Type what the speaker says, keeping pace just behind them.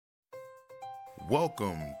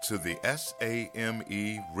Welcome to the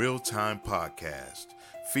SAME Real-Time Podcast,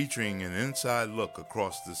 featuring an inside look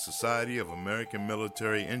across the Society of American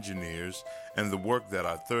Military Engineers and the work that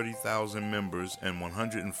our 30,000 members and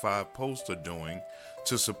 105 posts are doing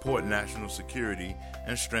to support national security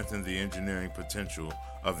and strengthen the engineering potential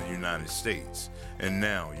of the United States. And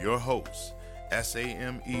now, your host,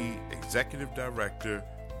 SAME Executive Director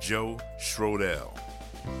Joe Schrodel.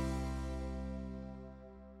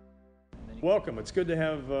 Welcome. It's good to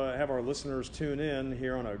have our listeners tune in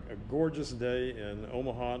here on a gorgeous day in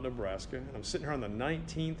Omaha, Nebraska. I'm sitting here on the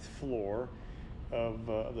 19th floor of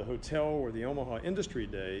the hotel where the Omaha Industry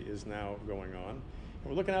Day is now going on. And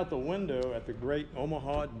we're looking out the window at the great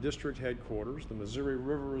Omaha District Headquarters. The Missouri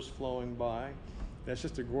River is flowing by. That's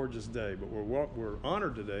just a gorgeous day. But we're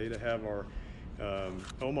honored today to have our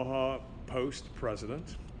Omaha Post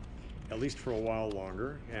President, at least for a while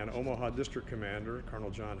longer, and Omaha District Commander, Colonel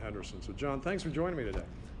John Henderson. So, John, thanks for joining me today.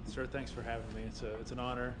 Sir, thanks for having me. It's an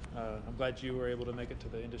honor. I'm glad you were able to make it to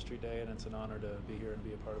the Industry Day, and it's an honor to be here and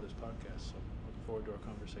be a part of this podcast. So, looking forward to our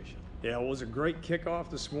conversation. Yeah, well, it was a great kickoff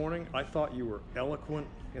this morning. I thought you were eloquent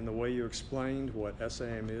in the way you explained what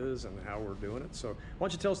SAM is and how we're doing it. So, why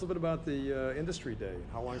don't you tell us a little bit about the Industry Day,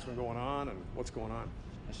 how long it's been going on, and what's going on?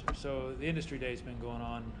 Yes, sir. So, the Industry Day has been going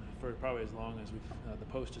on for probably as long as the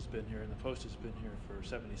Post has been here, and the Post has been here for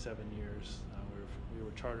 77 years. We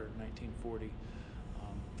were chartered in 1940.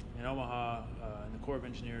 In Omaha, and the Corps of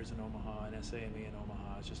Engineers in Omaha, and SAME in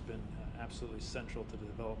Omaha has just been absolutely central to the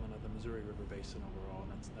development of the Missouri River Basin overall,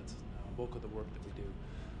 and that's a bulk of the work that we do.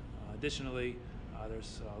 Additionally,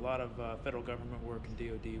 there's a lot of federal government work and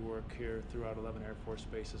DoD work here throughout 11 Air Force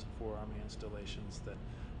bases and 4 Army installations that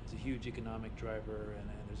is a huge economic driver, and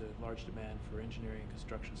there's a large demand for engineering and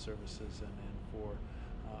construction services and for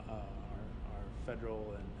our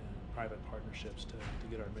federal and private partnerships to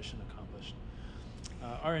get our mission accomplished.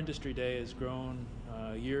 Our Industry Day has grown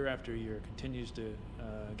year after year, continues to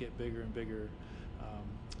get bigger and bigger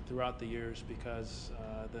throughout the years because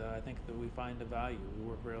I think that we find the value. We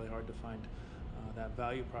work really hard to find that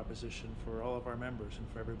value proposition for all of our members and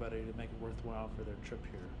for everybody to make it worthwhile for their trip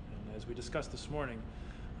here. And as we discussed this morning,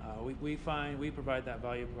 we find we provide that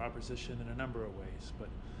value proposition in a number of ways, but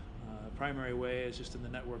the primary way is just in the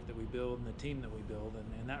network that we build and the team that we build,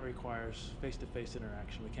 and that requires face-to-face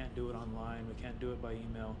interaction. We can't do it online, we can't do it by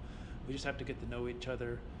email. We just have to get to know each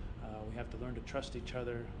other. We have to learn to trust each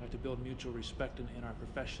other. We have to build mutual respect in our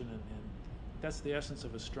profession, and that's the essence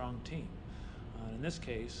of a strong team. In this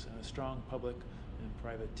case, a strong public and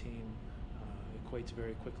private team equates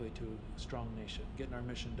very quickly to a strong nation, getting our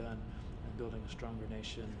mission done and building a stronger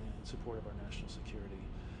nation in support of our national security.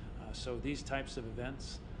 So these types of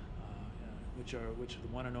events, which the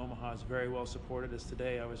one in Omaha is very well supported. As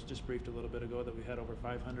today, I was just briefed a little bit ago that we had over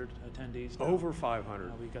 500 attendees. Over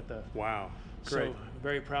 500. We got the wow, great. So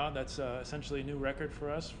very proud. That's essentially a new record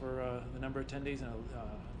for us for the number of attendees, and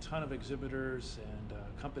a ton of exhibitors and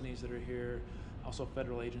companies that are here. Also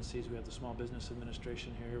federal agencies. We have the Small Business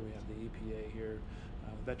Administration here. We have the EPA here,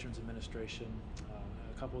 Veterans Administration,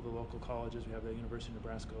 a couple of the local colleges. We have the University of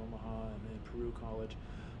Nebraska Omaha and Peru College.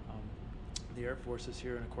 The Air Force is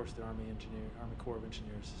here, and of course the Army Corps of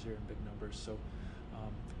Engineers is here in big numbers. So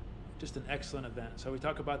just an excellent event. So we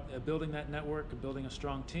talk about building that network and building a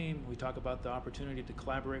strong team. We talk about the opportunity to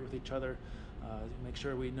collaborate with each other, make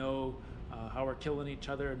sure we know how we're killing each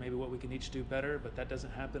other and maybe what we can each do better, but that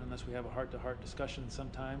doesn't happen unless we have a heart-to-heart discussion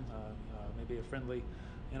sometime. Maybe a friendly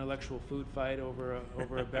intellectual food fight over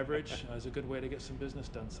a beverage is a good way to get some business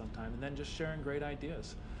done sometime. And then just sharing great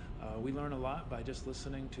ideas. We learn a lot by just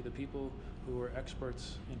listening to the people who are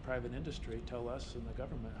experts in private industry tell us in the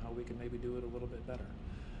government how we can maybe do it a little bit better.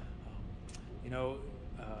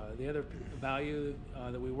 The other value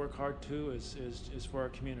that we work hard to is for our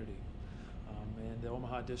community. And the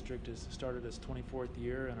Omaha District has started its 24th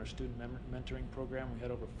year in our student mentoring program. We had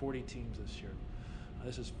over 40 teams this year.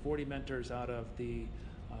 This is 40 mentors out of the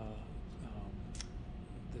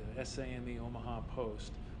SAME Omaha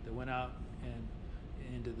Post that went out and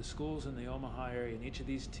into the schools in the Omaha area, and each of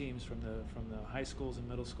these teams from the high schools and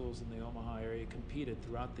middle schools in the Omaha area competed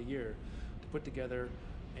throughout the year to put together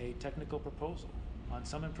a technical proposal on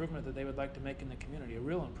some improvement that they would like to make in the community, a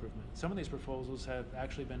real improvement. Some of these proposals have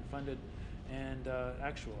actually been funded and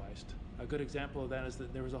actualized. A good example of that is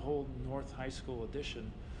that there was a whole North High School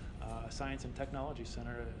addition, a science and technology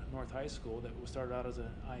center at North High School that was started out as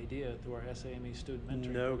an idea through our SAME student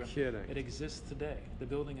mentoring program. No kidding. It exists today. The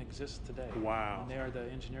building exists today. Wow. And they are the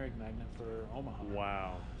engineering magnet for Omaha.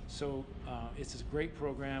 Wow. So it's a great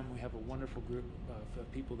program. We have a wonderful group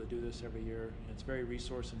of people that do this every year. It's very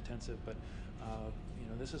resource intensive, but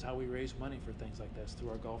this is how we raise money for things like this, through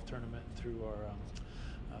our golf tournament, through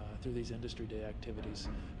through these industry day activities.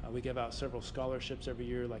 We give out several scholarships every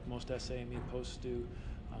year, like most SAME posts do.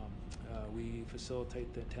 We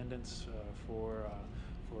facilitate the attendance for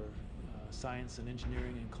science and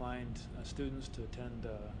engineering inclined students to attend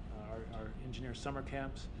our engineer summer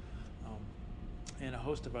camps, and a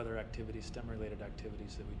host of other activities, STEM-related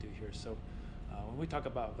activities that we do here. So when we talk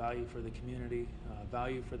about value for the community,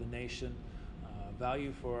 value for the nation,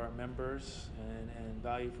 value for our members, and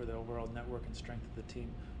value for the overall network and strength of the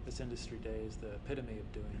team, this Industry Day is the epitome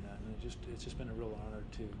of doing that. And it's just been a real honor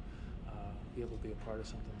to be able to be a part of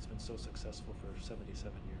something that's been so successful for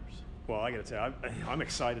 77 years. Well, I got to tell you, I'm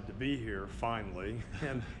excited to be here finally,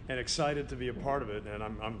 and excited to be a part of it. And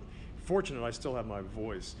I'm fortunate I still have my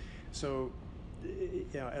voice. So,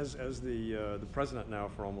 as the president now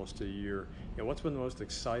for almost a year, what's been the most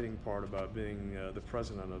exciting part about being the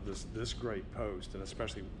president of this great post, and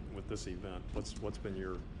especially with this event? What's been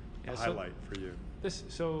your highlight for you?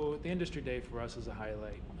 So the Industry Day for us is a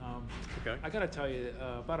highlight. Okay. I got to tell you,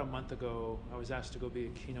 about a month ago, I was asked to go be a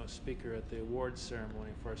keynote speaker at the awards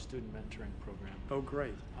ceremony for our student mentoring program. Oh,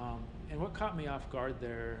 great. And what caught me off guard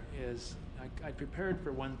there is I prepared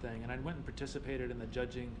for one thing, and I went and participated in the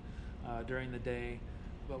judging during the day.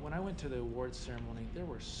 But when I went to the awards ceremony, there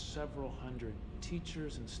were several hundred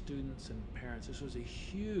teachers and students and parents. This was a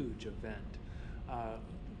huge event.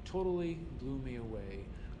 Totally blew me away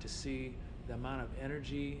to see the amount of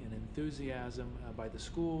energy and enthusiasm by the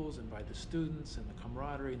schools and by the students, and the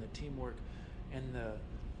camaraderie and the teamwork, and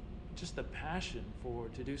just the passion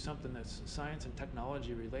to do something that's science and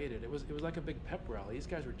technology related. It was like a big pep rally. These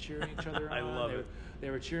guys were cheering each other on. I love it. They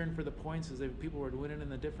were cheering for the points as people were winning in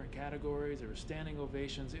the different categories. There were standing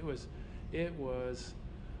ovations. It was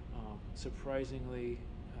surprisingly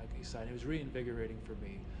exciting. It was reinvigorating for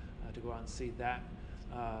me to go out and see that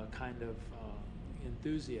kind of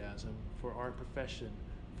enthusiasm for our profession,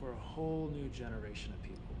 for a whole new generation of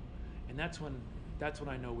people. And that's when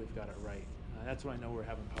I know we've got it right. That's when I know we're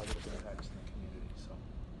having positive impacts in the community. So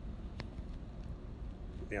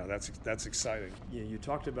That's exciting. You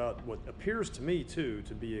talked about what appears to me too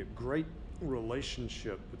to be a great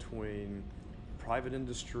relationship between private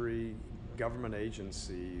industry, government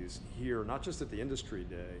agencies here, not just at the Industry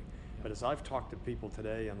Day, but as I've talked to people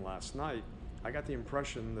today and last night, I got the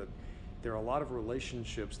impression that there are a lot of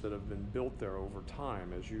relationships that have been built there over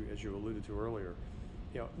time, as you alluded to earlier.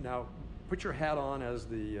 Now put your hat on as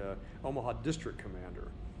the Omaha District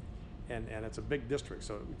Commander, and it's a big district.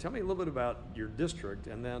 So tell me a little bit about your district,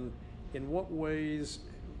 and then in what ways,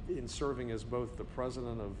 in serving as both the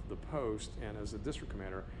president of the post and as the district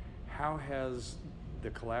commander, how has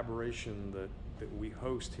the collaboration that we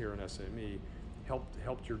host here in SAME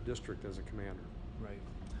helped your district as a commander? Right.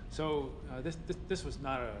 So this was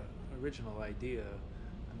not an original idea.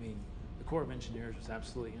 I mean, the Corps of Engineers was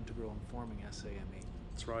absolutely integral in forming SAME.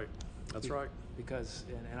 That's right. That's right. Because,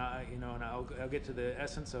 I'll get to the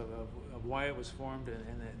essence of why it was formed,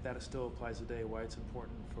 and that still applies today, why it's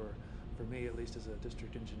important for me, at least as a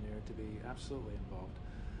district engineer, to be absolutely involved.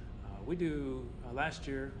 We do, last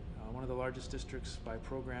year, one of the largest districts by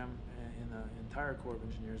program in the entire Corps of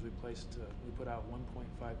Engineers, we put out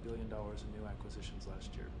 $1.5 billion in new acquisitions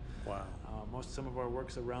last year. Wow. Some of our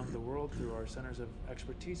work's around the world through our centers of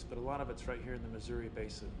expertise, but a lot of it's right here in the Missouri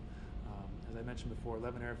Basin. As I mentioned before,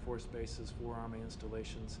 11 Air Force bases, 4 Army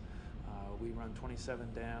installations. We run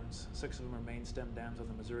 27 dams. 6 of them are main stem dams on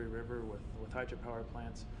the Missouri River with hydropower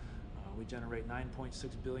plants. We generate $9.6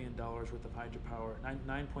 billion worth of hydropower,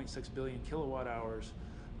 9.6 billion kilowatt hours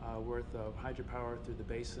worth of hydropower through the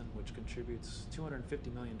basin, which contributes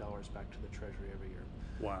 $250 million back to the Treasury every year.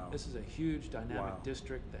 Wow. This is a huge dynamic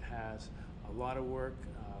district that has a lot of work.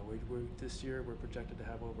 This year we're projected to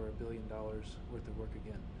have over $1 billion worth of work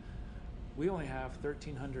again. We only have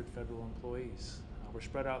 1,300 federal employees. We're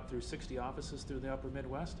spread out through 60 offices through the upper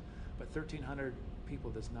Midwest, but 1,300 people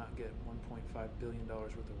does not get $1.5 billion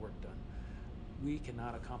worth of work done. We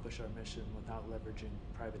cannot accomplish our mission without leveraging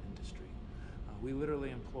private industry. We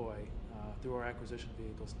literally employ, through our acquisition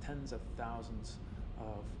vehicles, tens of thousands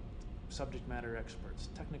of subject matter experts,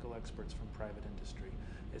 technical experts from private industry.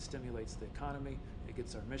 It stimulates the economy, it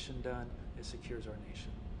gets our mission done, it secures our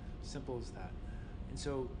nation. Simple as that. And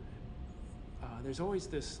so there's always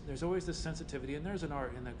this sensitivity, and there's an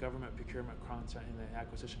art in the government procurement in the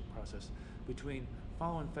acquisition process between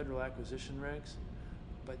following federal acquisition regs,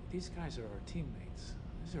 but these guys are our teammates.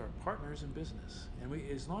 These are our partners in business. And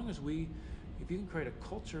if you can create a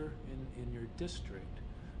culture in your district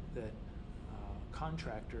that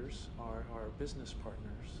contractors are our business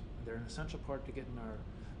partners. They're an essential part to getting our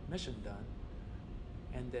mission done,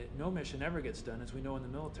 and that no mission ever gets done, as we know in the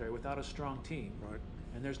military, without a strong team. Right.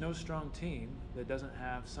 And there's no strong team that doesn't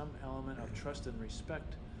have some element of trust and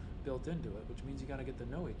respect built into it, which means you got to get to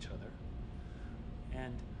know each other.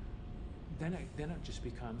 And then it just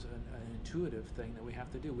becomes an intuitive thing that we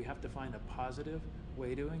have to do. We have to find a positive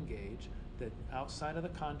way to engage that outside of the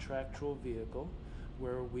contractual vehicle,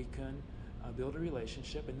 where we can build a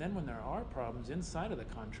relationship. And then when there are problems inside of the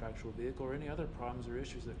contractual vehicle or any other problems or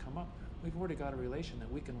issues that come up, we've already got a relation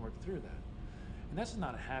that we can work through that. And that's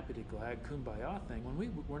not a happy-to-glad kumbaya thing.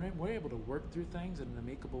 When we're able to work through things in an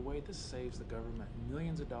amicable way, this saves the government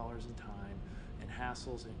millions of dollars in time and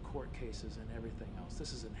hassles and court cases and everything else.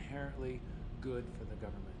 This is inherently good for the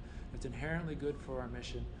government. It's inherently good for our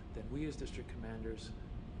mission that we as district commanders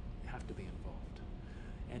have to be involved.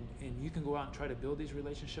 And you can go out and try to build these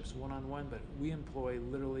relationships one-on-one, but we employ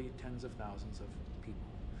literally tens of thousands of people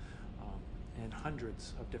and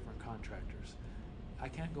hundreds of different contractors. I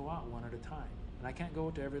can't go out one at a time. And I can't go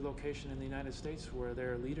to every location in the United States where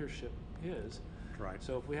their leadership is. Right.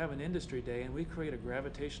 So if we have an industry day and we create a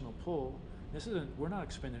gravitational pull, we're not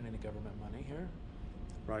expending any government money here.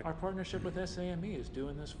 Right. Our partnership with SAME is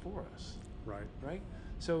doing this for us. Right. Right?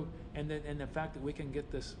 So, and the fact that we can get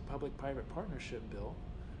this public-private partnership bill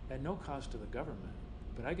at no cost to the government,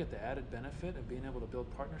 but I get the added benefit of being able to build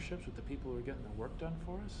partnerships with the people who are getting the work done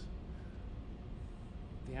for us.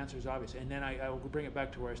 The answer is obvious. And then I will bring it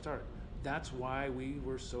back to where I started. That's why we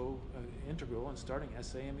were so integral in starting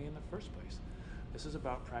SAME in the first place. This is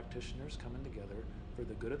about practitioners coming together for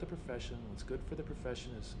the good of the profession. What's good for the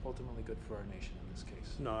profession is ultimately good for our nation in this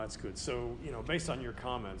case. No, that's good. So, based on your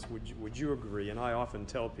comments, would you agree? And I often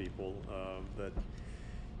tell people that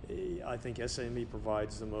I think SAME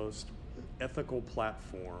provides the most ethical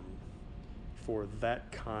platform for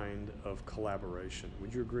that kind of collaboration.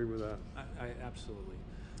 Would you agree with that? I absolutely.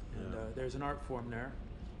 And Yeah. There's an art form there.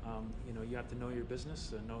 You have to know your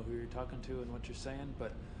business and know who you're talking to and what you're saying.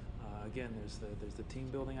 But again, there's the team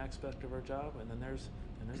building aspect of our job, and then there's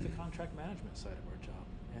the contract management side of our job,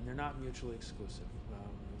 and they're not mutually exclusive.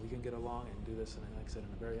 We can get along and do this, like I said,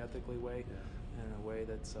 in a very ethically way, and in a way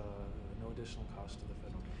that's no additional cost to the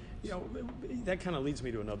federal government. That kind of leads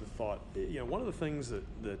me to another thought. One of the things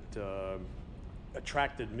that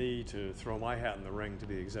attracted me to throw my hat in the ring to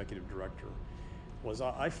be executive director was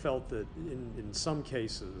I felt that in some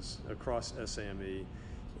cases across SAME,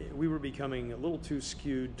 we were becoming a little too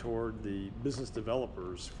skewed toward the business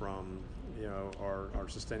developers from our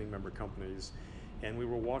sustaining member companies, and we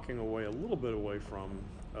were walking away a little bit away from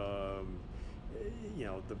the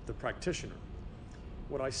practitioner.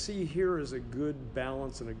 What I see here is a good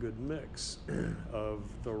balance and a good mix of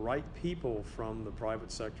the right people from the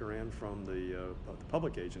private sector and from the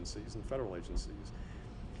public agencies and federal agencies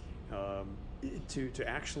to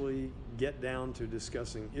actually get down to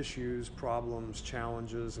discussing issues, problems,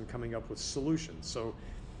 challenges, and coming up with solutions. So,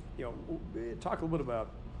 talk a little bit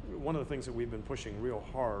about one of the things that we've been pushing real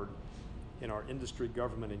hard in our industry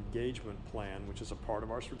government engagement plan, which is a part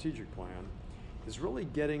of our strategic plan, is really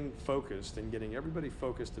getting focused and getting everybody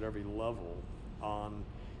focused at every level on,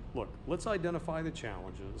 look, let's identify the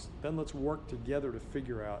challenges, then let's work together to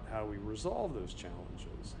figure out how we resolve those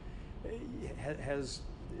challenges.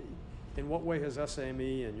 In what way has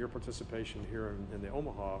SAME and your participation here in the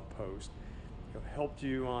Omaha Post helped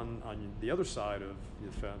you on the other side of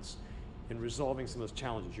the fence in resolving some of those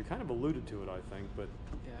challenges? You kind of alluded to it, I think, but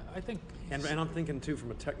yeah, I think, and I'm thinking too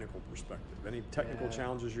from a technical perspective. Any technical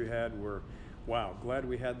challenges you had were, wow, glad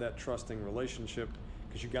we had that trusting relationship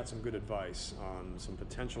because you got some good advice on some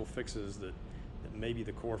potential fixes that maybe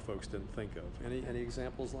the core folks didn't think of. Any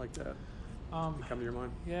examples like that? Come to your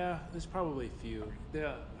mind? Yeah, there's probably a few.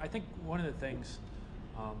 I think one of the things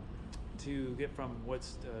to get from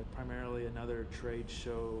what's primarily another trade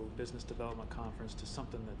show, business development conference, to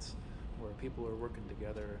something that's where people are working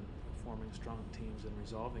together and forming strong teams and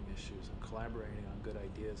resolving issues and collaborating on good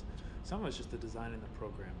ideas. Some of it's just the design in the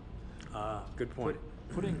program. Good point.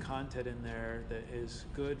 Putting content in there that is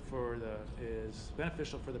is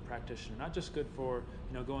beneficial for the practitioner, not just good for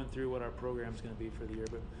going through what our program is going to be for the year,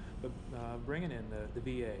 but bringing in the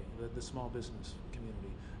VA, the small business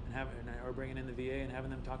community, or bringing in the VA and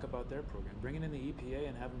having them talk about their program, bringing in the EPA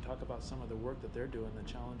and having them talk about some of the work that they're doing, the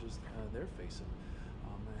challenges they're facing,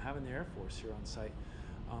 and having the Air Force here on site,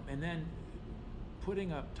 and then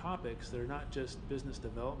putting up topics that are not just business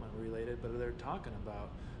development related, but they're talking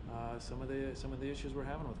about some of the issues we're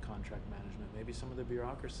having with contract management, maybe some of the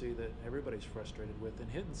bureaucracy that everybody's frustrated with,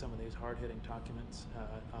 and hitting some of these hard-hitting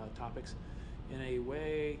topics in a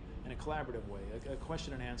way, in a collaborative way, a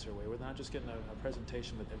question and answer way. We're not just getting a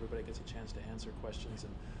presentation, but everybody gets a chance to answer questions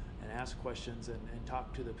and ask questions and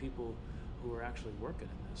talk to the people who are actually working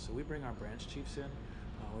in this. So we bring our branch chiefs in,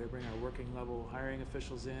 we bring our working level hiring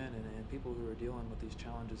officials in, and people who are dealing with these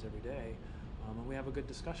challenges every day, and we have a good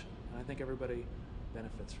discussion. And I think everybody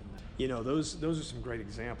benefits from that. You know, those are some great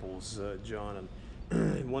examples, John,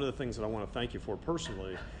 and one of the things that I want to thank you for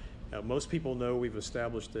personally, most people know we've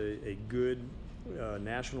established a good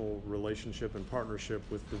national relationship and partnership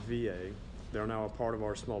with the VA. They're now a part of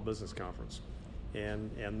our small business conference.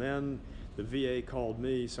 And then the VA called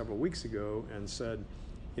me several weeks ago and said,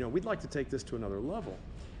 you know, we'd like to take this to another level.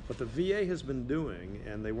 What the VA has been doing,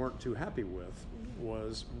 and they weren't too happy with,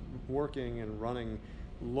 was working and running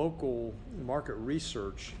local market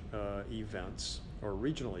research events or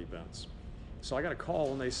regional events. So I got a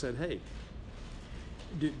call and they said, hey,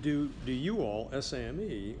 do you all,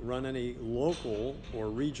 SAME, run any local or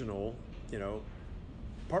regional, you know,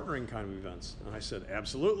 partnering kind of events? And I said,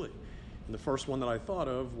 absolutely. And the first one that I thought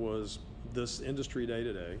of was this Industry Day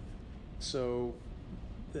today. So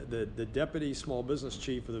the Deputy Small Business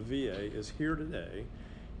Chief of the VA is here today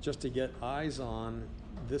just to get eyes on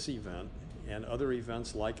this event and other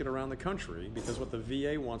events like it around the country, because what the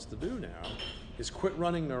VA wants to do now is quit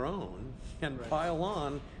running their own and pile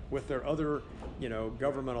on with their other, you know,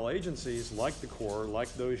 governmental agencies like the Corps,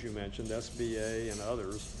 like those you mentioned, SBA and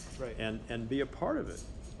others, and be a part of it.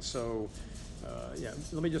 So, yeah,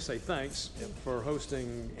 let me just say thanks for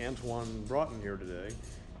hosting Antoine Broughton here today,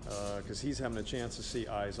 because he's having a chance to see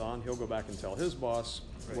eyes on. He'll go back and tell his boss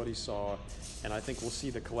what he saw, and I think we'll see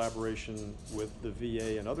the collaboration with the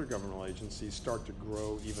VA and other governmental agencies start to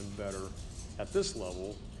grow even better at this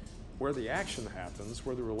level, where the action happens,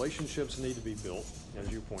 where the relationships need to be built,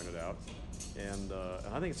 as you pointed out, and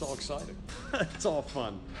I think it's all exciting. It's all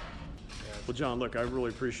fun. Well, John, look, I really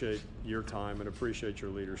appreciate your time and appreciate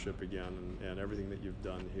your leadership again and everything that you've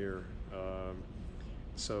done here.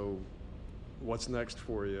 So what's next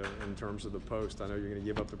for you in terms of the post? I know you're going to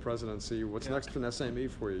give up the presidency. What's next for SAME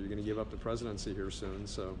for you? You're going to give up the presidency here soon.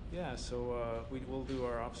 So yeah, so we'll do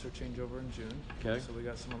our officer changeover in June. Okay. So we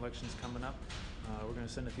got some elections coming up. We're going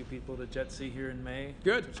to send a few people to JETC here in May.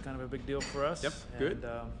 Good. Which is kind of a big deal for us. Yep. And, good.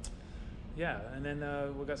 Yeah, and then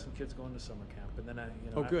we've got some kids going to summer camp, and then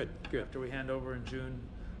good. After we hand over in June,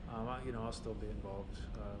 I'll still be involved.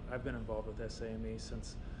 I've been involved with SAME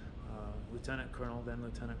since Lieutenant Colonel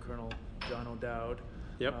John O'Dowd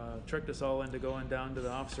tricked us all into going down to the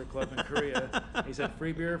officer club in Korea. He said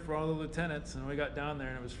free beer for all the lieutenants, and we got down there,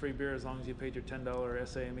 and it was free beer as long as you paid your $10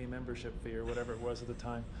 SAME membership fee or whatever it was at the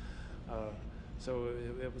time. So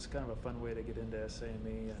it was kind of a fun way to get into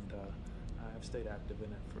SAME, and I've stayed active in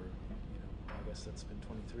it for, I guess that's been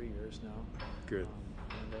 23 years now. Good.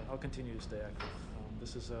 And I'll continue to stay active.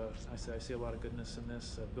 This is I see a lot of goodness in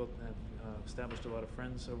this. I've built and established a lot of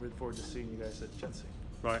friends. So I look forward to seeing you guys at JETC.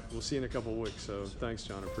 Right. We'll see you in a couple of weeks. So thanks,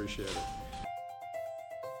 John. Appreciate it.